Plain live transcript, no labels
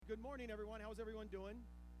morning, everyone. How's everyone doing?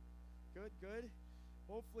 Good, good.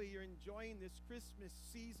 Hopefully you're enjoying this Christmas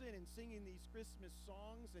season and singing these Christmas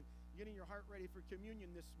songs and getting your heart ready for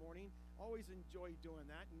communion this morning. Always enjoy doing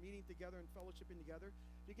that and meeting together and fellowshipping together.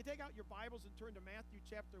 If you could take out your Bibles and turn to Matthew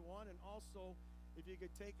chapter 1, and also if you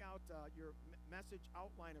could take out your message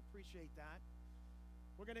outline, appreciate that.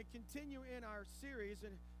 We're going to continue in our series,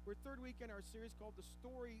 and we're third week in our series called The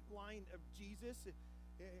Storyline of Jesus.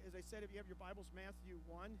 As I said, if you have your Bibles, Matthew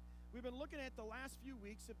 1. We've been looking at the last few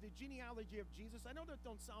weeks of the genealogy of Jesus. I know that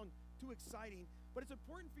don't sound too exciting, but it's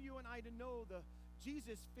important for you and I to know the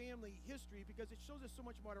Jesus family history because it shows us so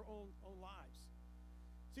much about our own lives.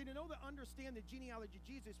 See, to know to understand the genealogy of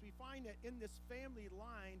Jesus, we find that in this family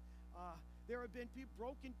line, there have been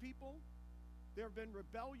broken people, there have been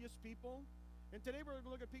rebellious people, and today we're going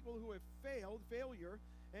to look at people who have failure,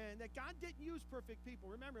 and that God didn't use perfect people.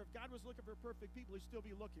 Remember, if God was looking for perfect people, he'd still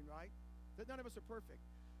be looking, right? That none of us are perfect.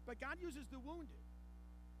 But God uses the wounded.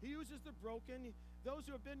 He uses the broken, those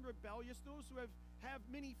who have been rebellious, those who have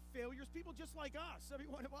many failures, people just like us. Every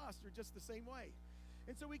one of us are just the same way.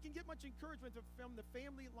 And so we can get much encouragement from the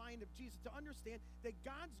family line of Jesus to understand that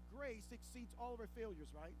God's grace exceeds all of our failures,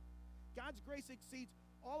 right? God's grace exceeds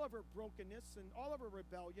all of our brokenness and all of our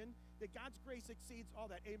rebellion, that God's grace exceeds all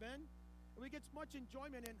that. Amen? And we get much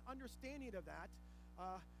enjoyment and understanding of that.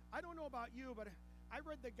 I don't know about you, but I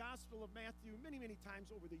read the Gospel of Matthew many, many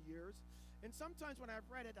times over the years. And sometimes when I've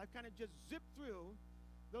read it, I've kind of just zipped through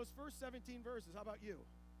those first 17 verses. How about you?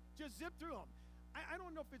 Just zip through them. I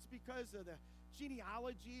don't know if it's because of the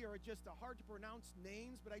genealogy or just the hard to pronounce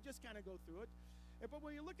names, but I just kind of go through it. But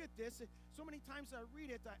when you look at this, so many times I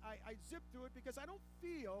read it, I zip through it because I don't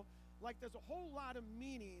feel like there's a whole lot of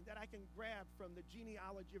meaning that I can grab from the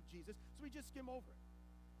genealogy of Jesus, so we just skim over it.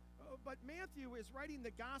 But Matthew is writing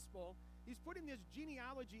the gospel. He's putting this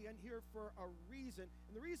genealogy in here for a reason,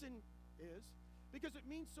 and the reason is because it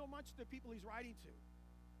means so much to the people he's writing to.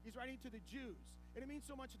 He's writing to the Jews, and it means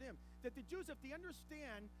so much to them that the Jews, if they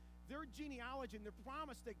understand their genealogy and the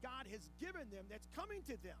promise that God has given them that's coming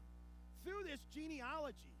to them through this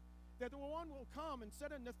genealogy, that the one will come and sit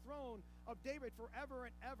on the throne of David forever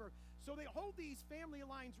and ever. So they hold these family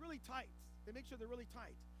lines really tight. They make sure they're really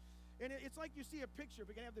tight. And it's like you see a picture.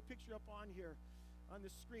 We're going to have the picture up on here on the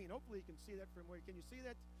screen. Hopefully you can see that from where. Can you see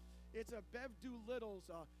that? It's a Bev Doolittle's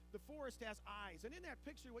The Forest Has Eyes. And in that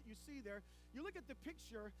picture, what you see there, you look at the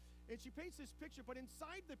picture, and she paints this picture, but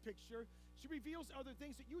inside the picture, she reveals other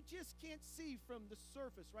things that you just can't see from the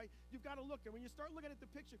surface, right? You've got to look. And when you start looking at the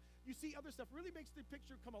picture, you see other stuff. Really makes the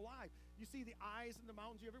picture come alive. You see the eyes and the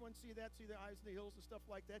mountains. Everyone see that? See the eyes and the hills and stuff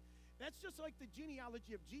like that? That's just like the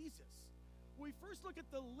genealogy of Jesus. When we first look at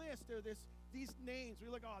the list, there are these names. We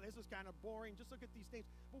look, oh, this is kind of boring. Just look at these names.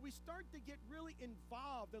 But we start to get really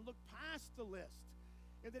involved and look past the list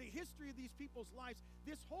and the history of these people's lives.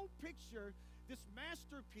 This whole picture, this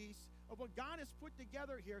masterpiece of what God has put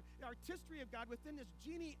together here, the artistry of God within this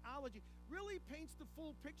genealogy really paints the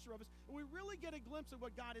full picture of us, and we really get a glimpse of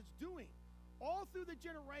what God is doing. All through the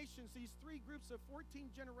generations, these three groups of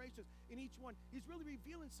 14 generations in each one, he's really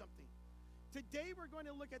revealing something. Today we're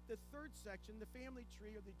going to look at the third section, the family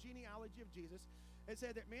tree of the genealogy of Jesus. It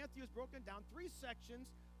said that Matthew has broken down three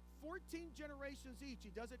sections, 14 generations each.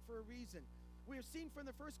 He does it for a reason. We have seen from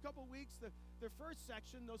the first couple weeks, the first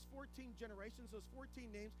section, those 14 generations, those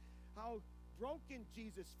 14 names, how broken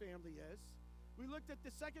Jesus' family is. We looked at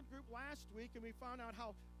the second group last week, and we found out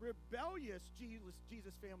how rebellious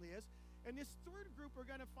Jesus' family is. And this third group,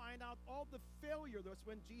 we're going to find out all the failure that's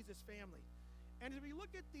in Jesus' family. And as we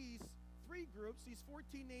look at these three groups, these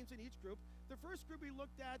 14 names in each group, the first group we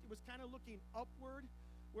looked at, it was kind of looking upward,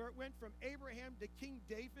 where it went from Abraham to King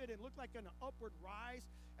David and looked like an upward rise.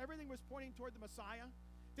 Everything was pointing toward the Messiah.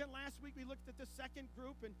 Then last week we looked at the second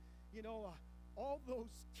group, and all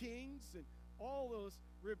those kings and all those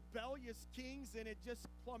rebellious kings, and it just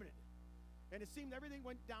plummeted. And it seemed everything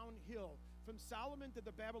went downhill from Solomon to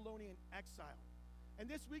the Babylonian exile. And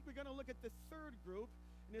this week we're going to look at the third group.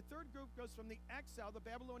 And the third group goes from the exile, the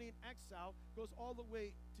Babylonian exile, goes all the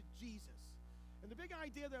way to Jesus. And the big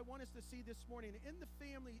idea that I want us to see this morning, in the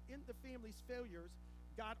family's failures,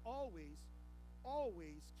 God always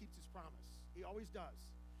keeps his promise. He always does.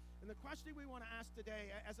 And the question we want to ask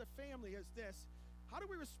today as a family is this: how do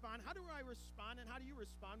we respond? How do I respond, and how do you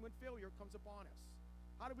respond when failure comes upon us?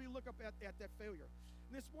 How do we look up at that failure?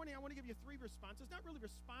 And this morning I want to give you three responses, not really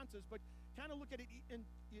responses, but kind of look at it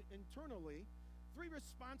internally. Three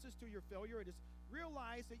responses to your failure. It is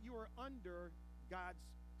realize that you are under God's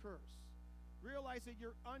curse. Realize that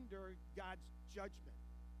you're under God's judgment.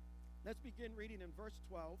 Let's begin reading in verse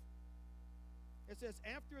 12. It says,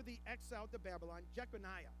 after the exile to Babylon,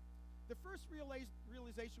 Jeconiah, The first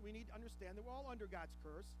realization we need to understand that we're all under God's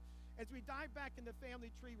curse. As we dive back in the family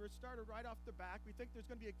tree, we're started right off the back. We think there's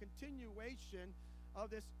going to be a continuation of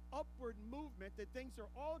this upward movement, that things are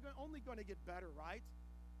only going to get better, right?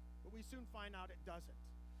 But we soon find out it doesn't.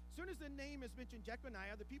 As soon as the name is mentioned,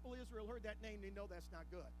 Jeconiah, the people of Israel heard that name, they know that's not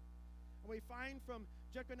good. And we find from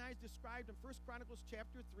Jeconiah is described in 1 Chronicles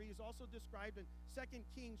chapter 3, is also described in 2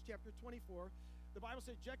 Kings chapter 24. The Bible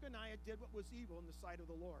says Jeconiah did what was evil in the sight of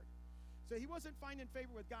the Lord. So he wasn't finding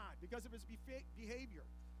favor with God because of his behavior,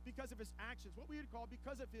 because of his actions, what we would call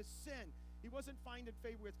because of his sin. He wasn't finding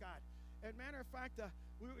favor with God. As a matter of fact,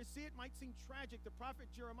 we see it might seem tragic. The prophet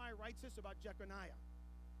Jeremiah writes this about Jeconiah.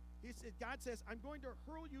 He said, God says, I'm going to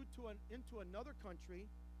hurl you into another country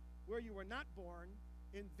where you were not born,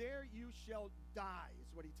 and there you shall die,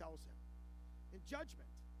 is what he tells him. In judgment,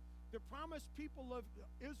 the promised people of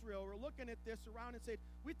Israel were looking at this around and said,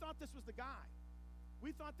 we thought this was the guy.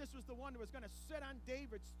 We thought this was the one that was going to sit on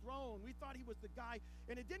David's throne. We thought he was the guy.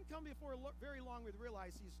 And it didn't come before very long we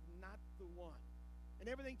realized he's not the one. And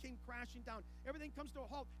everything came crashing down. Everything comes to a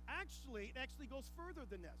halt. It actually goes further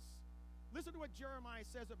than this. Listen to what Jeremiah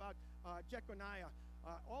says about Jeconiah,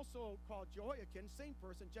 also called Jehoiakim, same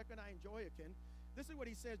person, Jeconiah and Jehoiakim. This is what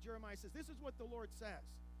he says. Jeremiah says, this is what the Lord says.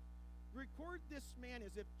 Record this man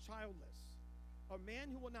as if childless, a man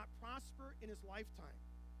who will not prosper in his lifetime.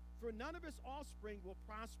 For none of his offspring will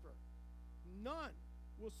prosper. None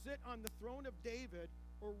will sit on the throne of David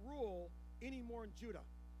or rule anymore in Judah.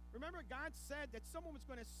 Remember, God said that someone was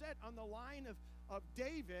going to sit on the line of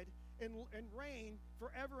David and reign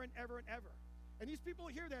forever and ever and ever. And these people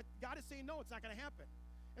hear that, God is saying, no, it's not going to happen.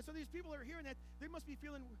 And so these people are hearing that, they must be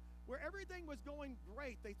feeling where everything was going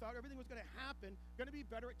great. They thought everything was going to happen, going to be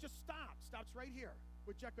better. It just stops right here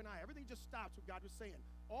with Jeconiah. Everything just stops what God was saying.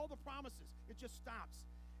 All the promises, it just stops.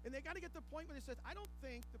 And they got to get to the point where they said, I don't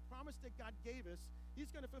think the promise that God gave us, he's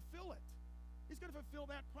going to fulfill it. He's going to fulfill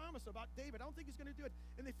that promise about David. I don't think he's going to do it.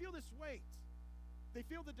 And they feel this weight. They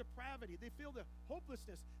feel the depravity. They feel the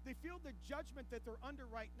hopelessness. They feel the judgment that they're under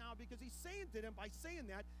right now, because he's saying to them, by saying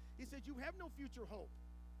that, he says, you have no future hope.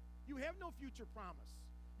 You have no future promise.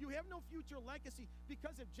 You have no future legacy.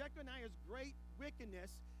 Because of Jeconiah's great wickedness,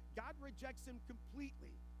 God rejects him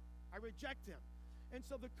completely. I reject him. And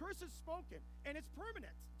so the curse is spoken, and it's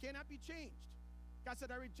permanent. Cannot be changed. God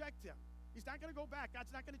said, I reject him. He's not going to go back.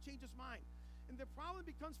 God's not going to change his mind. And the problem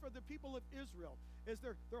becomes for the people of Israel is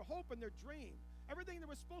their hope and their dream. Everything that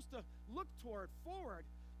was supposed to look toward, forward,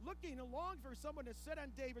 looking along for someone to sit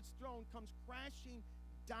on David's throne comes crashing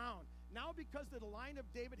down. Now because the line of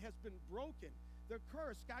David has been broken, the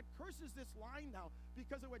curse, God curses this line now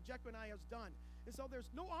because of what Jeconiah has done. And so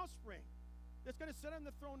there's no offspring that's going to sit on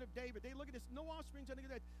the throne of David. They look at this, no offspring's going to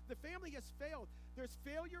do that. The family has failed. There's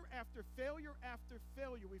failure after failure after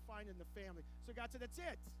failure we find in the family. So God said, that's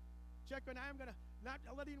it. Jeconiah, I'm going to not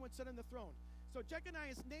let anyone sit on the throne. So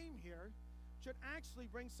Jeconiah's name here should actually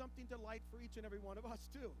bring something to light for each and every one of us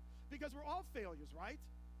too. Because we're all failures, right?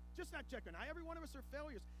 Just not Jeconiah. Every one of us are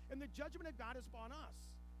failures. And the judgment of God is upon us.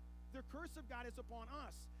 The curse of God is upon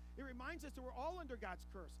us. It reminds us that we're all under God's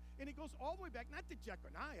curse. And it goes all the way back, not to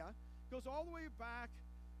Jeconiah, it goes all the way back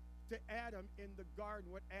to Adam in the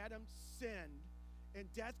garden, when Adam sinned and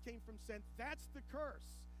death came from sin. That's the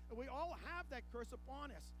curse. And we all have that curse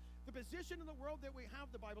upon us. The position in the world that we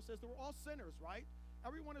have, the Bible says that we're all sinners, right?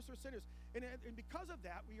 Every one of us are sinners. And because of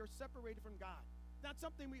that, we are separated from God. Not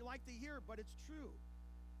something we like to hear, but it's true.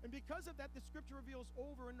 And because of that, the scripture reveals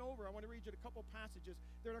over and over. I want to read you a couple passages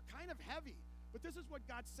that are kind of heavy, but this is what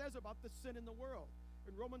God says about the sin in the world.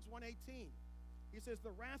 In Romans 1:18, he says,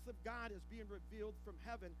 the wrath of God is being revealed from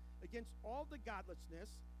heaven against all the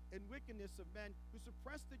godlessness and wickedness of men who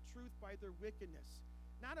suppress the truth by their wickedness.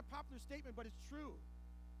 Not a popular statement, but it's true.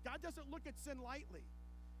 God doesn't look at sin lightly.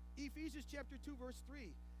 Ephesians chapter 2, verse 3,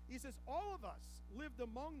 he says, all of us lived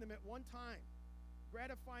among them at one time,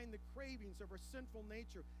 gratifying the cravings of our sinful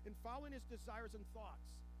nature and following his desires and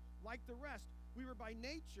thoughts. Like the rest, we were by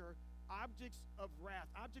nature objects of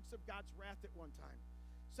wrath, objects of God's wrath at one time.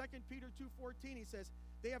 2 Peter 2:14, he says,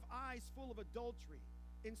 they have eyes full of adultery,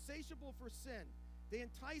 insatiable for sin. They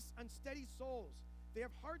entice unsteady souls. They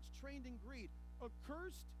have hearts trained in greed.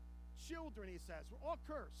 Accursed children, he says. We're all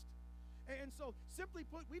cursed. And so, simply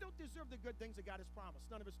put, we don't deserve the good things that God has promised.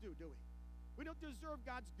 None of us do we? We don't deserve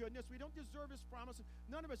God's goodness. We don't deserve his promises.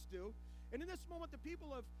 None of us do. And in this moment, the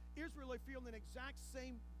people of Israel are feeling the exact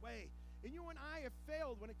same way. And you and I have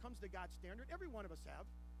failed when it comes to God's standard. Every one of us have.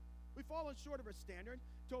 We've fallen short of our standard.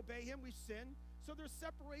 To obey him, we sin. So there's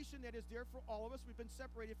separation that is there for all of us. We've been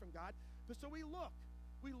separated from God. But so we look.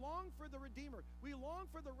 We long for the Redeemer. We long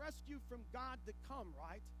for the rescue from God to come,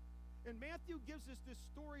 right? And Matthew gives us this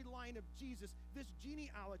storyline of Jesus, this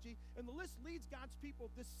genealogy, and the list leads God's people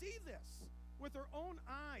to see this with their own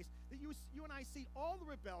eyes, that you and I see all the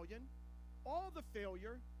rebellion, all the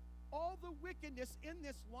failure, all the wickedness in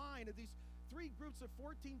this line of these three groups of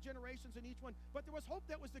 14 generations in each one. But there was hope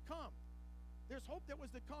that was to come. There's hope that was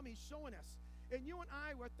to come. He's showing us. And you and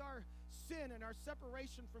I, with our sin and our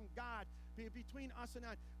separation from God between us and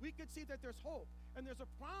God, we could see that there's hope. And there's a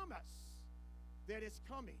promise that is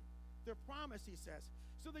coming. The promise, he says.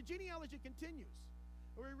 So the genealogy continues.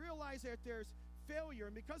 We realize that there's failure,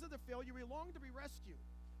 and because of the failure, we long to be rescued.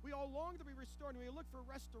 We all long to be restored, and we look for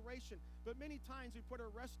restoration, but many times we put our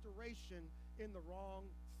restoration in the wrong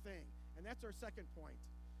thing. And that's our second point.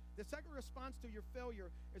 The second response to your failure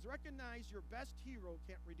is recognize your best hero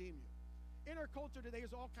can't redeem you. In our culture today,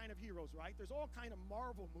 there's all kind of heroes, right? There's all kind of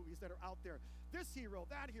Marvel movies that are out there. This hero,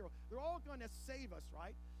 that hero, they're all going to save us,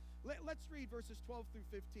 right? Let's read verses 12 through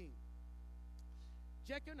 15.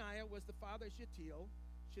 Jeconiah was the father of Shealtiel,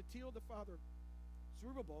 Shealtiel the father of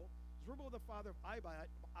Zerubbabel, Zerubbabel the father of Abiad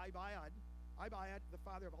the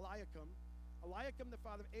father of Eliakim, Eliakim the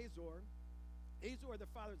father of Azor, Azor the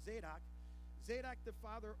father of Zadok, Zadok the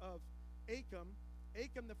father of Achim,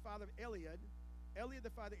 Achim the father of Eliad, Eliad the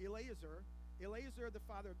father of Eleazar, Eleazar the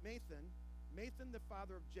father of Mathan, Mathan the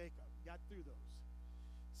father of Jacob. Got through those.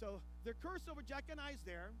 So the curse over Jeconiah is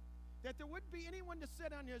there, that there wouldn't be anyone to sit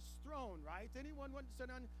on his throne, right? Anyone wouldn't sit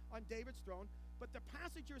on David's throne. But the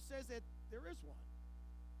passage here says that there is one,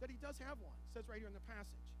 that he does have one. It says right here in the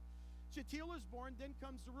passage. Shealtiel is born, then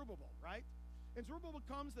comes Zerubbabel, right? And Zerubbabel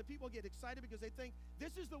comes, the people get excited because they think,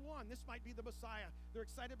 this is the one, this might be the Messiah. They're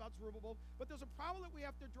excited about Zerubbabel. But there's a problem that we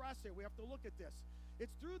have to address here. We have to look at this.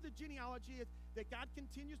 It's through the genealogy that God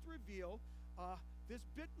continues to reveal this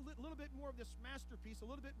little bit more of this masterpiece, a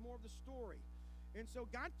little bit more of the story. And so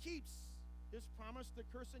God keeps his promise to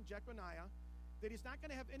cursing Jeconiah, that he's not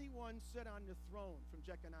going to have anyone sit on the throne from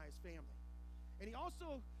Jeconiah's family. And he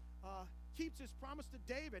also keeps his promise to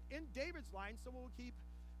David. In David's line, someone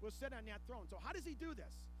will sit on that throne. So how does he do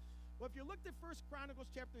this? Well, if you look at 1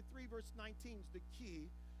 Chronicles chapter 3, verse 19 is the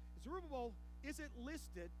key. Zerubbabel isn't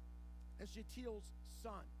listed as Shealtiel's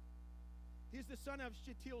son. He's the son of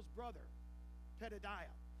Shealtiel's brother,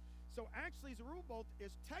 Pedadiah. So actually, Zerubbabel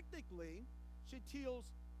is technically Shealtiel's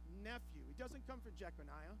nephew. He doesn't come from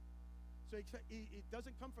Jeconiah, so he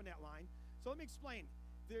doesn't come from that line. So let me explain.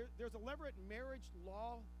 There's a levirate marriage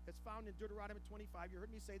law that's found in Deuteronomy 25. You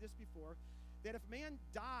heard me say this before, that if a man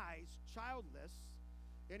dies childless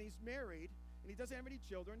and he's married and he doesn't have any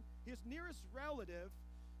children, his nearest relative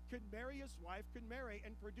could marry his wife, could marry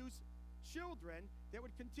and produce children that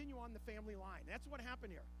would continue on the family line. That's what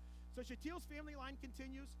happened here. So Shealtiel's family line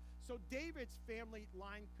continues, so David's family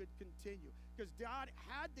line could continue, because God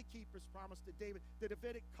had to keep his promise to David, the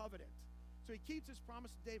Davidic covenant. So he keeps his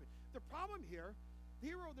promise to David. The problem here, the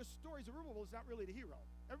hero of the story, Zerubbabel, is not really the hero.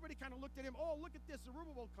 Everybody kind of looked at him, oh, look at this,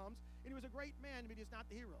 Zerubbabel comes, and he was a great man, but he's not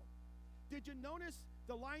the hero. Did you notice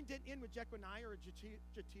the line didn't end with Jeconiah or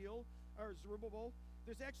Shealtiel or Zerubbabel?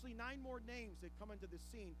 There's actually 9 more names that come into the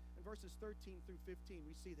scene in verses 13 through 15.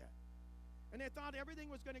 We see that. And they thought everything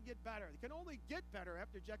was going to get better. It can only get better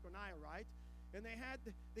after Jeconiah, right? And they had,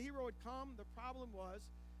 the hero had come. The problem was,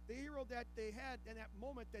 the hero that they had in that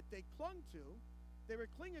moment that they clung to, they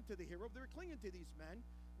were clinging to the hero, they were clinging to these men,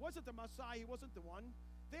 wasn't the Messiah, he wasn't the one.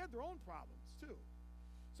 They had their own problems, too.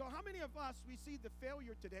 So how many of us, we see the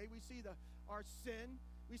failure today, we see our sin,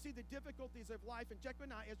 we see the difficulties of life, and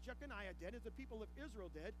Jeconiah, as Jeconiah did, as the people of Israel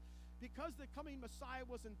did, because the coming Messiah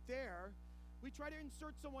wasn't there, we try to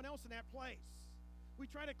insert someone else in that place. We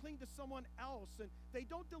try to cling to someone else, and they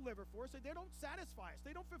don't deliver for us, and they don't satisfy us.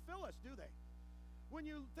 They don't fulfill us, do they? When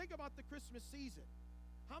you think about the Christmas season,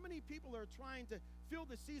 how many people are trying to fill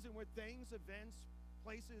the season with things, events,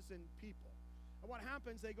 places, and people? And what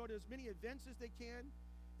happens, they go to as many events as they can.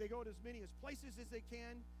 They go to as many as places as they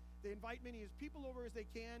can. They invite many as people over as they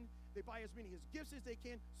can. They buy as many as gifts as they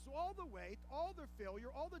can. So all the weight, all their failure,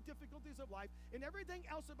 all the difficulties of life, and everything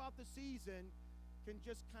else about the season can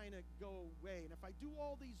just kind of go away. And if I do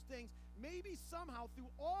all these things, maybe somehow through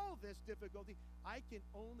all this difficulty, I can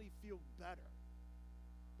only feel better.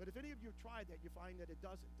 But if any of you have tried that, you find that it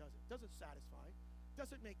doesn't satisfy,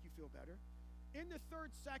 doesn't make you feel better. In the third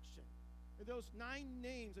section, those 9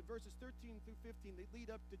 names in verses 13 through 15 that lead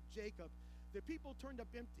up to Jacob, the people turned up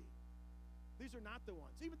empty. These are not the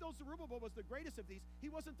ones. Even though Zerubbabel was the greatest of these, he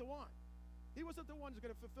wasn't the one. He wasn't the one who's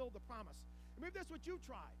going to fulfill the promise. And maybe that's what you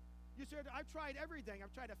tried. You said, I've tried everything.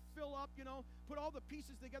 I've tried to fill up, put all the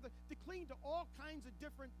pieces together, to cling to all kinds of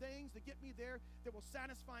different things to get me there that will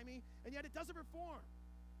satisfy me, and yet it doesn't perform.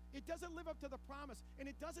 It doesn't live up to the promise, and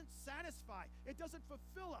it doesn't satisfy. It doesn't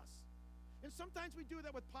fulfill us. And sometimes we do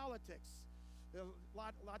that with politics. A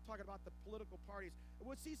lot talking about the political parties.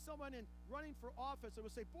 We'll see someone running for office and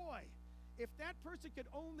we'll say, boy, if that person could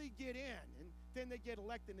only get in, and then they get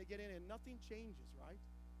elected and they get in and nothing changes, right?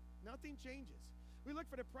 Nothing changes. We look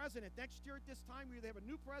for the president. Next year at this time, we either have a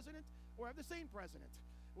new president or have the same president.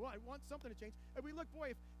 Well, I want something to change. And we look,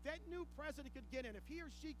 boy, if that new president could get in, if he or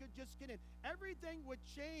she could just get in, everything would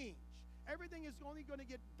change. Everything is only going to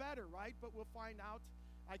get better, right? But we'll find out,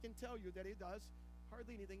 I can tell you that it does.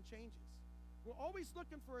 Hardly anything changes. We're always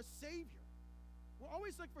looking for a savior. We're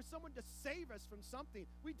always looking for someone to save us from something.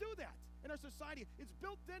 We do that in our society. It's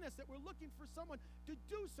built in us that we're looking for someone to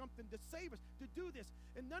do something, to save us, to do this.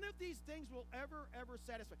 And none of these things will ever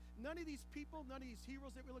satisfy. None of these people, none of these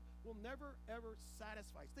heroes that we look will never, ever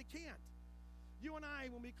satisfy us. They can't. You and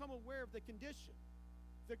I, when we become aware of the condition,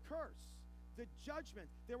 the curse, the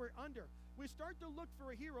judgment that we're under, we start to look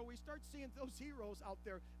for a hero. We start seeing those heroes out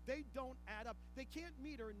there. They don't add up. They can't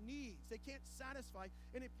meet our needs. They can't satisfy.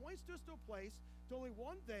 And it points us to a place, to only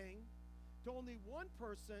one thing, to only one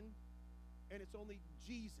person, and it's only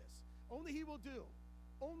Jesus. Only he will do.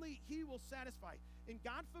 Only he will satisfy. And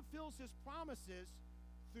God fulfills his promises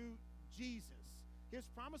through Jesus. His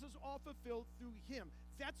promises are all fulfilled through him.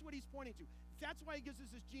 That's what he's pointing to. That's why he gives us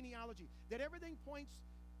this genealogy, that everything points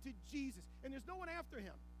to Jesus. And there's no one after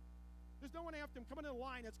him. There's no one after him coming in the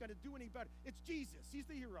line that's going to do any better. It's Jesus. He's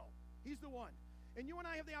the hero. He's the one. And you and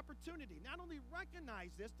I have the opportunity not only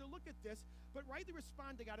recognize this, to look at this, but rightly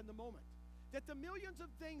respond to God in the moment. That the millions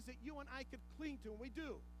of things that you and I could cling to, and we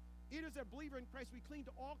do, even as a believer in Christ, we cling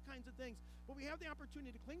to all kinds of things. But we have the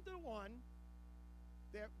opportunity to cling to the one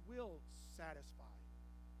that will satisfy.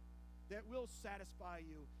 That will satisfy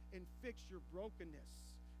you and fix your brokenness,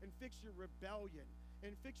 and fix your rebellion,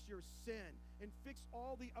 and fix your sin, and fix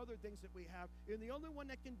all the other things that we have. And the only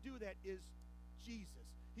one that can do that is Jesus.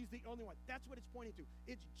 He's the only one. That's what it's pointing to.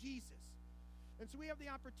 It's Jesus. And so we have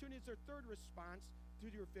the opportunity, as our third response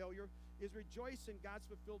to your failure, is rejoice in God's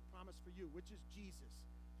fulfilled promise for you, which is Jesus.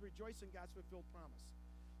 Rejoice in God's fulfilled promise.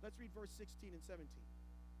 Let's read verse 16 and 17.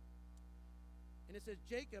 And it says,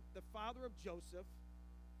 Jacob, the father of Joseph,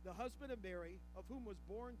 the husband of Mary, of whom was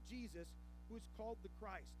born Jesus, who is called the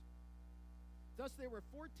Christ. Thus there were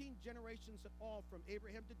 14 generations in all from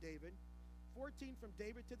Abraham to David, 14 from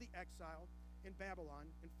David to the exile in Babylon,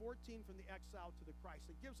 and 14 from the exile to the Christ.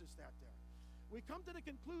 It gives us that there. We come to the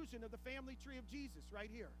conclusion of the family tree of Jesus right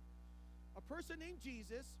here. A person named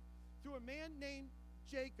Jesus, through a man named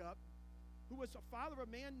Jacob, who was a father of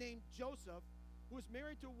a man named Joseph, who was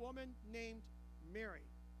married to a woman named Mary.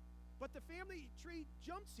 But the family tree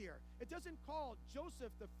jumps here. It doesn't call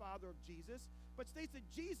Joseph the father of Jesus, but states that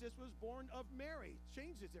Jesus was born of Mary.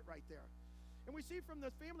 Changes it right there. And we see from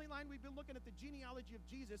the family line, we've been looking at the genealogy of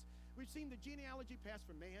Jesus. We've seen the genealogy pass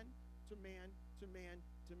from man to man to man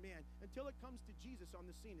to man until it comes to Jesus on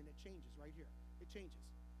the scene, and it changes right here. It changes.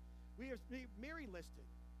 We have Mary listed.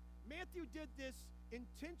 Matthew did this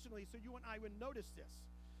intentionally so you and I would notice this,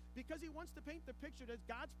 because he wants to paint the picture that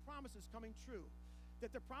God's promise is coming true,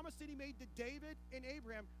 that the promise that he made to David and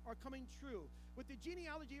Abraham are coming true. With the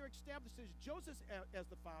genealogy here establishes Joseph as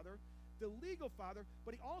the father, the legal father,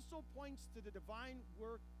 but he also points to the divine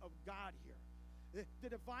work of God here. The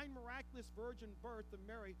divine miraculous virgin birth of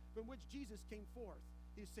Mary, from which Jesus came forth,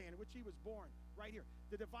 he's saying, in which he was born, right here.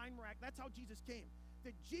 The divine miraculous, that's how Jesus came.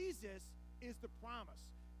 That Jesus is the promise.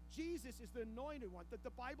 Jesus is the anointed one that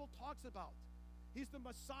the Bible talks about. He's the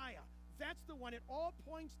Messiah. That's the one. It all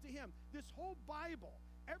points to him. This whole Bible,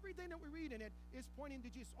 everything that we read in it is pointing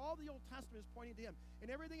to Jesus. All the Old Testament is pointing to him.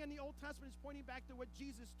 And everything in the Old Testament is pointing back to what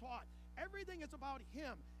Jesus taught. Everything is about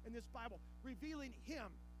him in this Bible. Revealing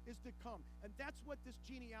him is to come. And that's what this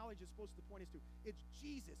genealogy is supposed to point us to. It's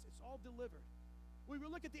Jesus. It's all delivered. We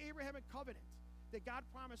will look at the Abrahamic covenant that God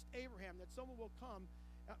promised Abraham, that someone will come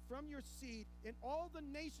from your seed, and all the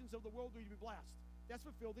nations of the world will be blessed. That's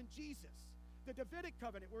fulfilled in Jesus. The Davidic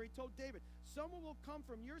covenant, where he told David, someone will come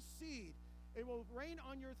from your seed and will reign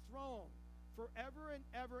on your throne forever and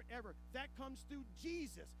ever and ever. That comes through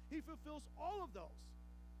Jesus. He fulfills all of those.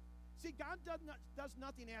 See, God does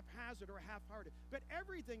nothing haphazard or half-hearted, but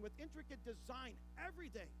everything with intricate design,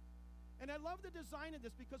 everything. And I love the design of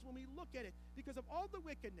this, because when we look at it, because of all the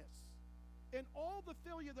wickedness and all the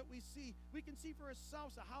failure that we see, we can see for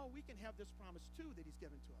ourselves how we can have this promise too that he's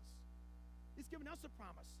given to us. He's given us a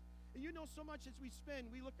promise. And you know, so much as we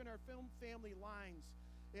look in our family lines,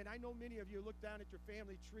 and I know many of you look down at your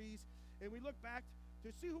family trees, and we look back to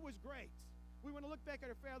see who was great. We want to look back at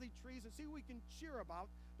our family trees and see who we can cheer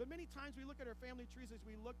about, but many times we look at our family trees as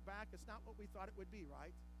we look back, it's not what we thought it would be,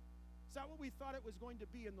 right? It's not what we thought it was going to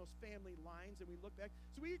be in those family lines, and we look back.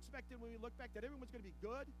 So we expected when we look back that everyone's going to be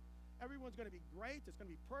good, everyone's going to be great, it's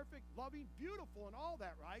going to be perfect, loving, beautiful, and all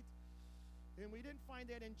that, right? And we didn't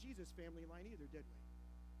find that in Jesus' family line either, did we?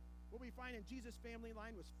 What we find in Jesus' family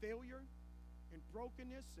line was failure and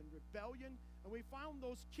brokenness and rebellion. And we found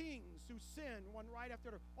those kings who sinned one right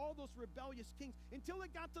after another, all those rebellious kings, until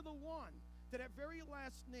it got to the one, to that very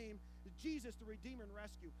last name, Jesus, the Redeemer and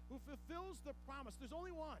Rescue, who fulfills the promise. There's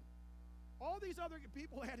only one. All these other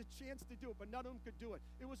people had a chance to do it, but none of them could do it.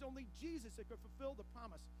 It was only Jesus that could fulfill the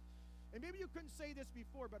promise. And maybe you couldn't say this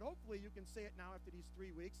before, but hopefully you can say it now after these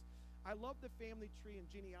 3 weeks. I love the family tree and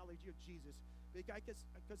genealogy of Jesus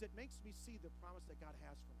because it makes me see the promise that God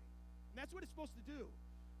has for me. And that's what it's supposed to do.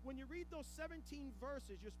 When you read those 17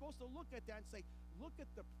 verses, you're supposed to look at that and say, look at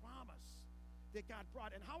the promise that God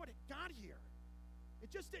brought and how it got here. You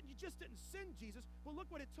just didn't sin Jesus, but look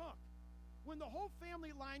what it took. When the whole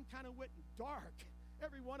family line kind of went dark,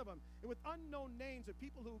 every one of them, and with unknown names of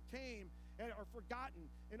people who came and are forgotten,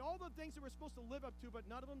 and all the things that we're supposed to live up to, but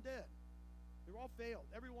none of them did. They all failed,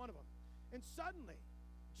 every one of them. And suddenly,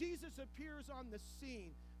 Jesus appears on the scene,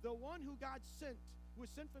 the one who God sent, who was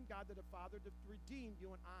sent from God to the Father to redeem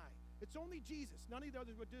you and I. It's only Jesus. None of the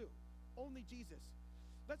others would do. Only Jesus.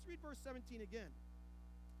 Let's read verse 17 again.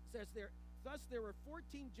 It says there, thus there were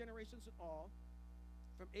 14 generations in all,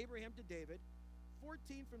 from Abraham to David,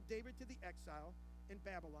 14 from David to the exile in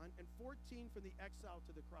Babylon, and 14 from the exile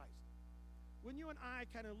to the Christ. When you and I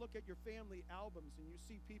kind of look at your family albums and you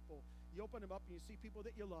see people, you open them up and you see people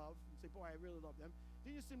that you love and say, boy, I really love them.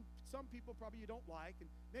 Then you see some people probably you don't like, and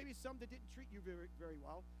maybe some that didn't treat you very, very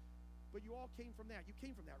well, but you all came from that. You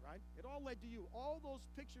came from that, right? It all led to you. All those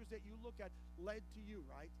pictures that you look at led to you,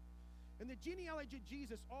 right? And the genealogy of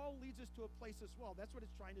Jesus all leads us to a place as well. That's what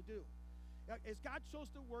it's trying to do. As God chose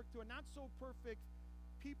to work through a not-so-perfect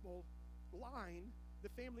people line, the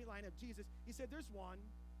family line of Jesus, he said there's one,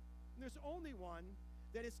 and there's only one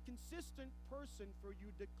that is consistent person for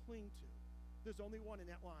you to cling to. There's only one in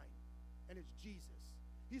that line, and it's Jesus.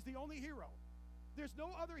 He's the only hero. There's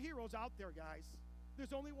no other heroes out there, guys.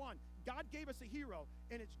 There's only one. God gave us a hero,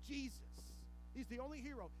 and it's Jesus. He's the only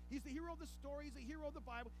hero. He's the hero of the story. He's the hero of the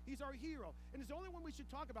Bible. He's our hero. And it's the only one we should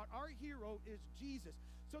talk about. Our hero is Jesus.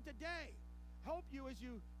 So today, help you as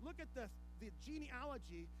you look at the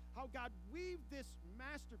genealogy, how God weaved this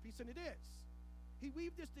masterpiece, and it is. He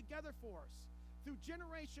weaved this together for us. Through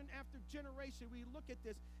generation after generation, we look at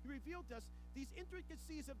this. He revealed to us these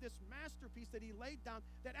intricacies of this masterpiece that he laid down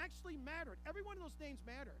that actually mattered. Every one of those names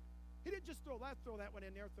mattered. He didn't just throw that one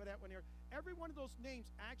in there, throw that one in there. Every one of those names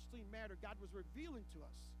actually mattered. God was revealing to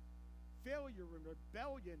us failure and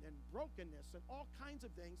rebellion and brokenness and all kinds of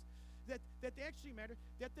things that they actually mattered,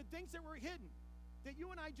 that the things that were hidden, that you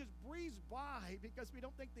and I just breeze by because we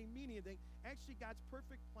don't think they mean anything, actually God's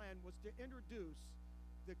perfect plan was to introduce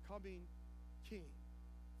the coming king.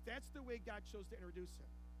 That's the way God chose to introduce him.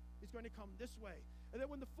 He's going to come this way. And then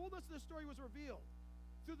when the fullness of the story was revealed,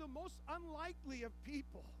 through the most unlikely of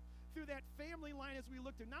people, through that family line as we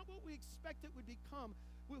looked at, not what we expected would become,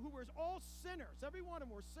 who were all sinners, every one of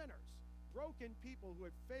them were sinners, broken people who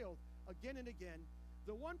had failed again and again,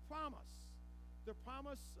 the one promise, the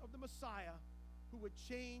promise of the Messiah who would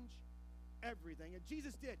change everything. And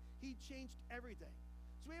Jesus did. He changed everything.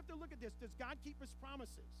 So we have to look at this. Does God keep his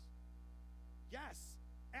promises? Yes,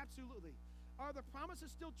 absolutely. Are the promises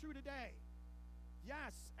still true today?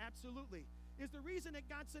 Yes, absolutely. Is the reason that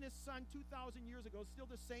God sent his son 2,000 years ago still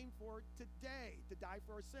the same for today, to die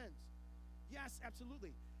for our sins? Yes,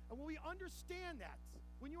 absolutely. And when we understand that,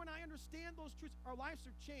 when you and I understand those truths, our lives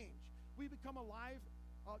are changed. We become alive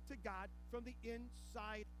to God from the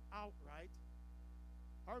inside out, right?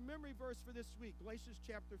 Our memory verse for this week, Galatians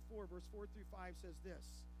chapter 4, verse 4 through 5 says this.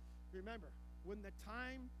 Remember, when the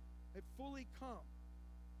time had fully come,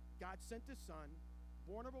 God sent his son,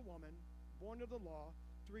 born of a woman, born of the law,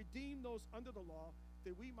 to redeem those under the law,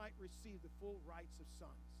 that we might receive the full rights of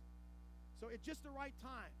sons. So at just the right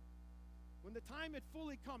time, when the time had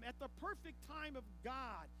fully come, at the perfect time of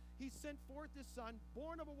God, he sent forth his son,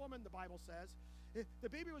 born of a woman, the Bible says.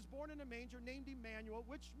 The baby was born in a manger, named Emmanuel,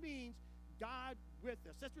 which means God with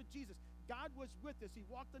us. That's what Jesus, God was with us. He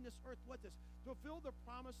walked on this earth with us to fulfill the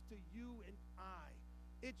promise to you and I.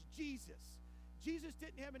 It's Jesus. Jesus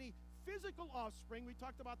didn't have any physical offspring. We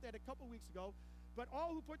talked about that a couple weeks ago. But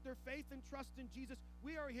all who put their faith and trust in Jesus,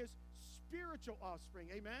 we are his spiritual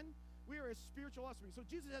offspring. Amen? We are his spiritual offspring. So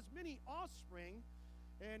Jesus has many offspring.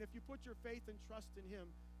 And if you put your faith and trust in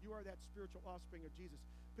him, you are that spiritual offspring of Jesus.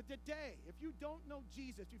 But today, if you don't know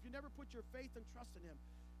Jesus, if you never put your faith and trust in him,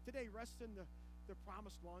 today rest in the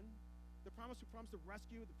promised one. the promise who promised to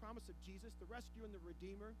rescue, the promise of Jesus, the rescue and the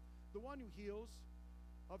Redeemer, the one who heals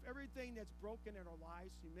of everything that's broken in our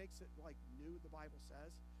lives. He makes it like new, the Bible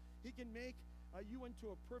says. He can make you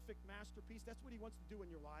into a perfect masterpiece. That's what he wants to do in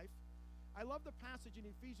your life. I love the passage in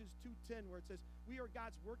Ephesians 2:10 where it says, we are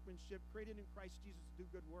God's workmanship created in Christ Jesus to do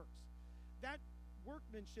good works. That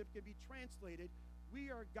workmanship can be translated, we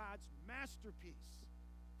are God's masterpiece,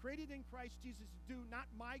 created in Christ Jesus to do not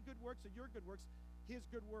my good works or your good works, his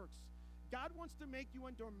good works. God wants to make you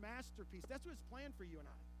into a masterpiece. That's what his plan for you and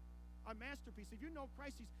I. A masterpiece. If you know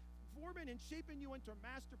Christ, he's forming and shaping you into a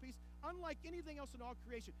masterpiece unlike anything else in all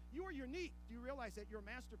creation. You are unique. Do you realize that? You're a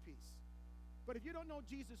masterpiece. But if you don't know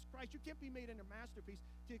Jesus Christ, you can't be made into a masterpiece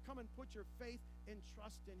till you come and put your faith and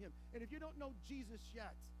trust in him. And if you don't know Jesus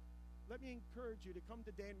yet, let me encourage you to come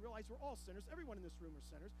today and realize we're all sinners. Everyone in this room are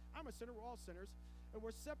sinners. I'm a sinner. We're all sinners. And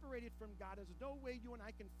we're separated from God. There's no way you and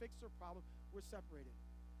I can fix our problem. We're separated.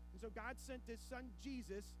 And so God sent his son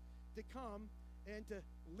Jesus to come and to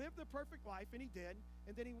live the perfect life, and he did.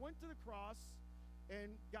 And then he went to the cross, and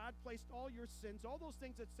God placed all your sins, all those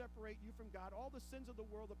things that separate you from God, all the sins of the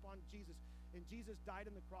world upon Jesus. And Jesus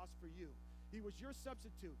died on the cross for you. He was your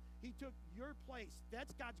substitute. He took your place.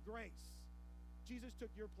 That's God's grace. Jesus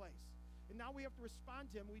took your place. And now we have to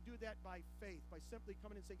respond to him. We do that by faith, by simply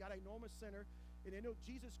coming and say, God, I know I'm a sinner, and I know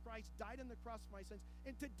Jesus Christ died on the cross for my sins,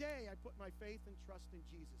 and today I put my faith and trust in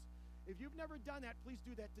Jesus. If you've never done that, please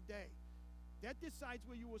do that today. That decides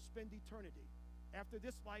where you will spend eternity. After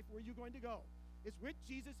this life, where are you going to go? It's with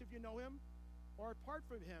Jesus if you know him, or apart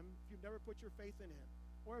from him if you've never put your faith in him,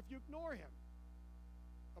 or if you ignore him,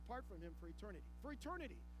 apart from him for eternity. For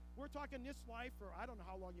eternity. We're talking this life, or I don't know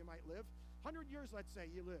how long you might live. 100 years, let's say,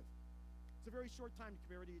 you live. It's a very short time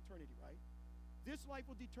compared to eternity, right? This life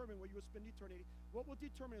will determine where you will spend eternity. What will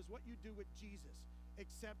determine is what you do with Jesus.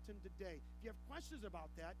 Accept him today. If you have questions about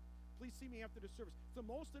that, please see me after the service. It's the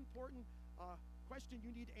most important question you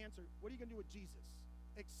need to answer. What are you going to do with Jesus?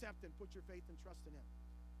 Accept him. Put your faith and trust in him.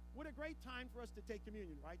 What a great time for us to take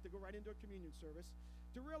communion, right? To go right into a communion service.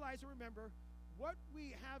 To realize and remember, what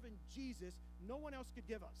we have in Jesus, no one else could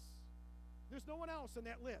give us. There's no one else on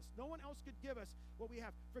that list. No one else could give us what we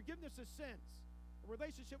have. Forgiveness of sins, a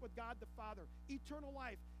relationship with God the Father, eternal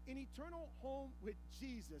life, an eternal home with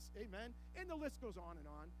Jesus. Amen. And the list goes on and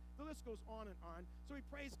on. The list goes on and on. So we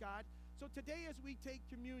praise God. So today as we take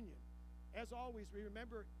communion, as always, we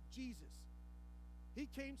remember Jesus. He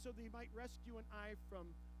came so that he might rescue an I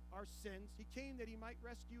from our sins. He came that he might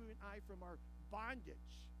rescue an I from our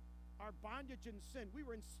bondage in sin. We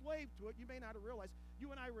were enslaved to it. You may not have realized.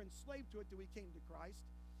 You and I were enslaved to it till we came to Christ.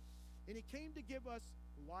 And he came to give us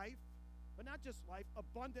life, but not just life,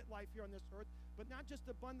 abundant life here on this earth, but not just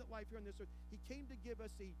abundant life here on this earth. He came to give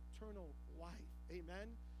us eternal life.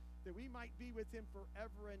 Amen? That we might be with him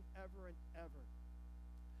forever and ever and ever.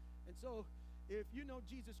 And so, if you know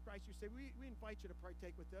Jesus Christ, you say, we invite you to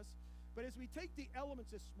partake with us. But as we take the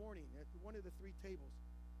elements this morning at one of the three tables,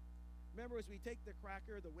 remember as we take the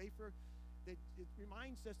cracker, the wafer, that it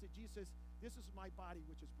reminds us that Jesus says, this is my body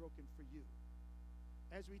which is broken for you.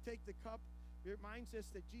 As we take the cup, it reminds us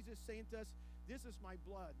that Jesus is saying to us, this is my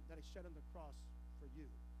blood that I shed on the cross for you.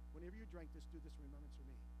 Whenever you drink this, do this in remembrance of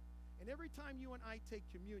me. And every time you and I take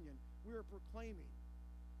communion, we are proclaiming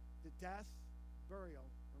the death, burial,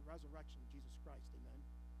 and resurrection of Jesus Christ. Amen.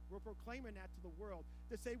 We're proclaiming that to the world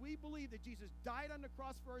to say we believe that Jesus died on the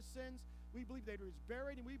cross for our sins. We believe that he was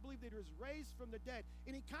buried, and we believe that he was raised from the dead.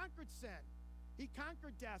 And he conquered sin. He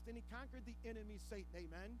conquered death, and he conquered the enemy, Satan.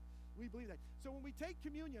 Amen. We believe that. So when we take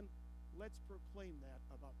communion, let's proclaim that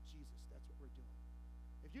about Jesus. That's what we're doing.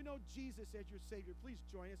 If you know Jesus as your Savior, please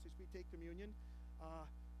join us as we take communion.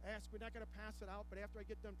 We're not going to pass it out, but after I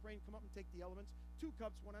get done praying, come up and take the elements. 2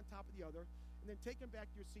 cups, one on top of the other, and then take them back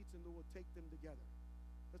to your seats, and we'll take them together.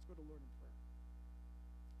 Let's go to Lord in prayer.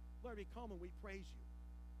 Lord, we come and we praise you.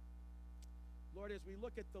 Lord, as we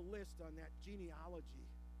look at the list on that genealogy,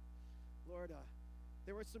 Lord,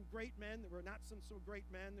 there were some great men. There were not some so great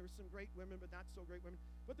men. There were some great women, but not so great women.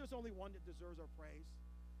 But there's only one that deserves our praise.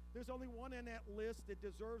 There's only one on that list that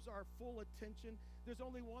deserves our full attention. There's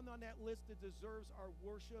only one on that list that deserves our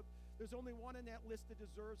worship. There's only one on that list that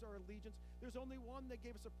deserves our allegiance. There's only one that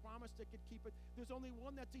gave us a promise that could keep it. There's only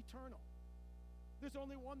one that's eternal. There's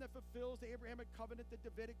only one that fulfills the Abrahamic covenant, the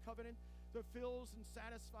Davidic covenant, fulfills and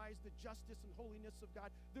satisfies the justice and holiness of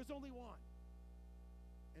God. There's only one.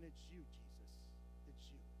 And it's you, Jesus. It's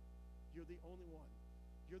you. You're the only one.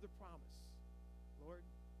 You're the promise. Lord,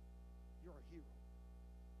 you're our hero.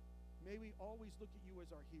 May we always look at you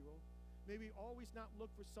as our hero. May we always not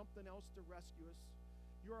look for something else to rescue us.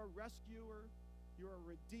 You're a rescuer. You're a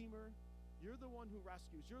redeemer. You're the one who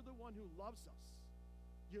rescues. You're the one who loves us.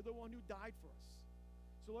 You're the one who died for us.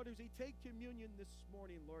 So, Lord, as we take communion this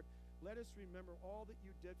morning, Lord, let us remember all that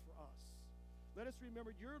you did for us. Let us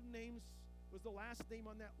remember your name was the last name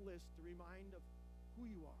on that list to remind of who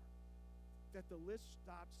you are. That the list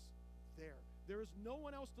stops there. There is no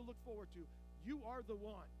one else to look forward to. You are the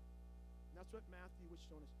one. And that's what Matthew was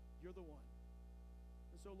showing us. You're the one.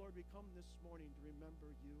 And so, Lord, we come this morning to remember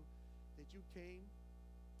you, that you came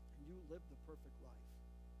and you lived the perfect life.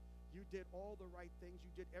 You did all the right things.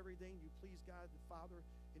 You did everything. You pleased God the Father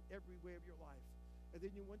in every way of your life. And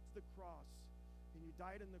then you went to the cross, and you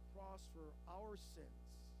died on the cross for our sins,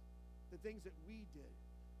 the things that we did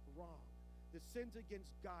wrong, the sins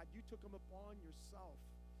against God. You took them upon yourself.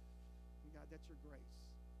 And God, that's your grace.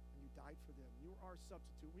 And you died for them. You were our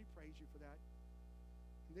substitute. We praise you for that.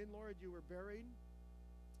 And then, Lord, you were buried,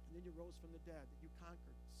 and then you rose from the dead, that you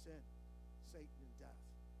conquered sin, Satan, and death.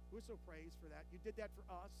 We're so praised for that. You did that for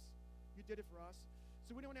us. You did it for us.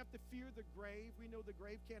 So we don't have to fear the grave. We know the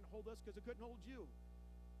grave can't hold us because it couldn't hold you.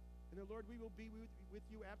 And then, Lord, we will be with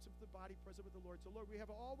you, absent from the body, present with the Lord. So, Lord, we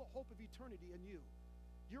have all the hope of eternity in you.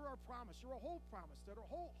 You're our promise. You're a whole promise. That our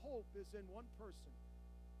whole hope is in one person.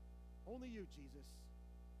 Only you, Jesus.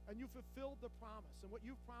 And you fulfilled the promise. And what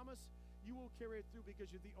you've promised, you will carry it through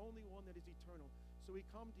because you're the only one that is eternal. So we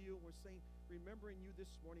come to you and we're saying, remembering you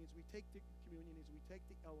this morning as we take the communion, as we take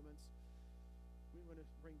the elements, we want to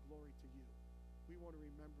bring glory to you. We want to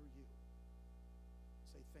remember you.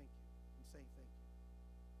 Say thank you and say thank you.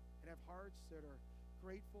 And have hearts that are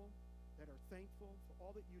grateful, that are thankful for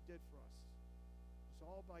all that you did for us. It's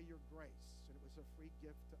all by your grace, and it was a free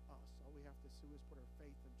gift to us. All we have to do is put our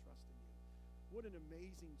faith and trust in you. What an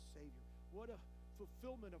amazing Savior. What a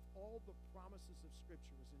fulfillment of all the promises of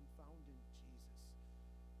Scripture is found in Jesus.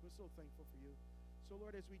 We're so thankful for you. So,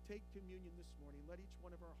 Lord, as we take communion this morning, let each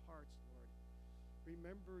one of our hearts, Lord,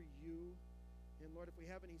 remember you. And Lord, if we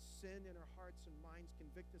have any sin in our hearts and minds,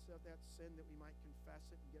 convict us of that sin that we might confess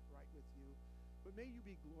it and get right with you. But may you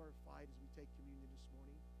be glorified as we take communion this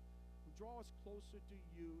morning. And draw us closer to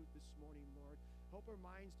you this morning, Lord. Help our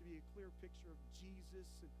minds to be a clear picture of Jesus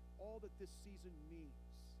and all that this season means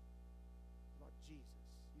about Jesus.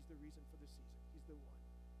 He's the reason for the season. He's the one.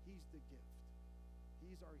 He's the gift.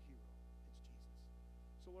 He's our hero. It's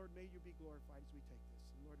Jesus. So, Lord, may you be glorified as we take this.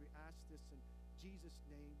 And Lord, we ask this in Jesus'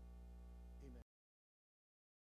 name.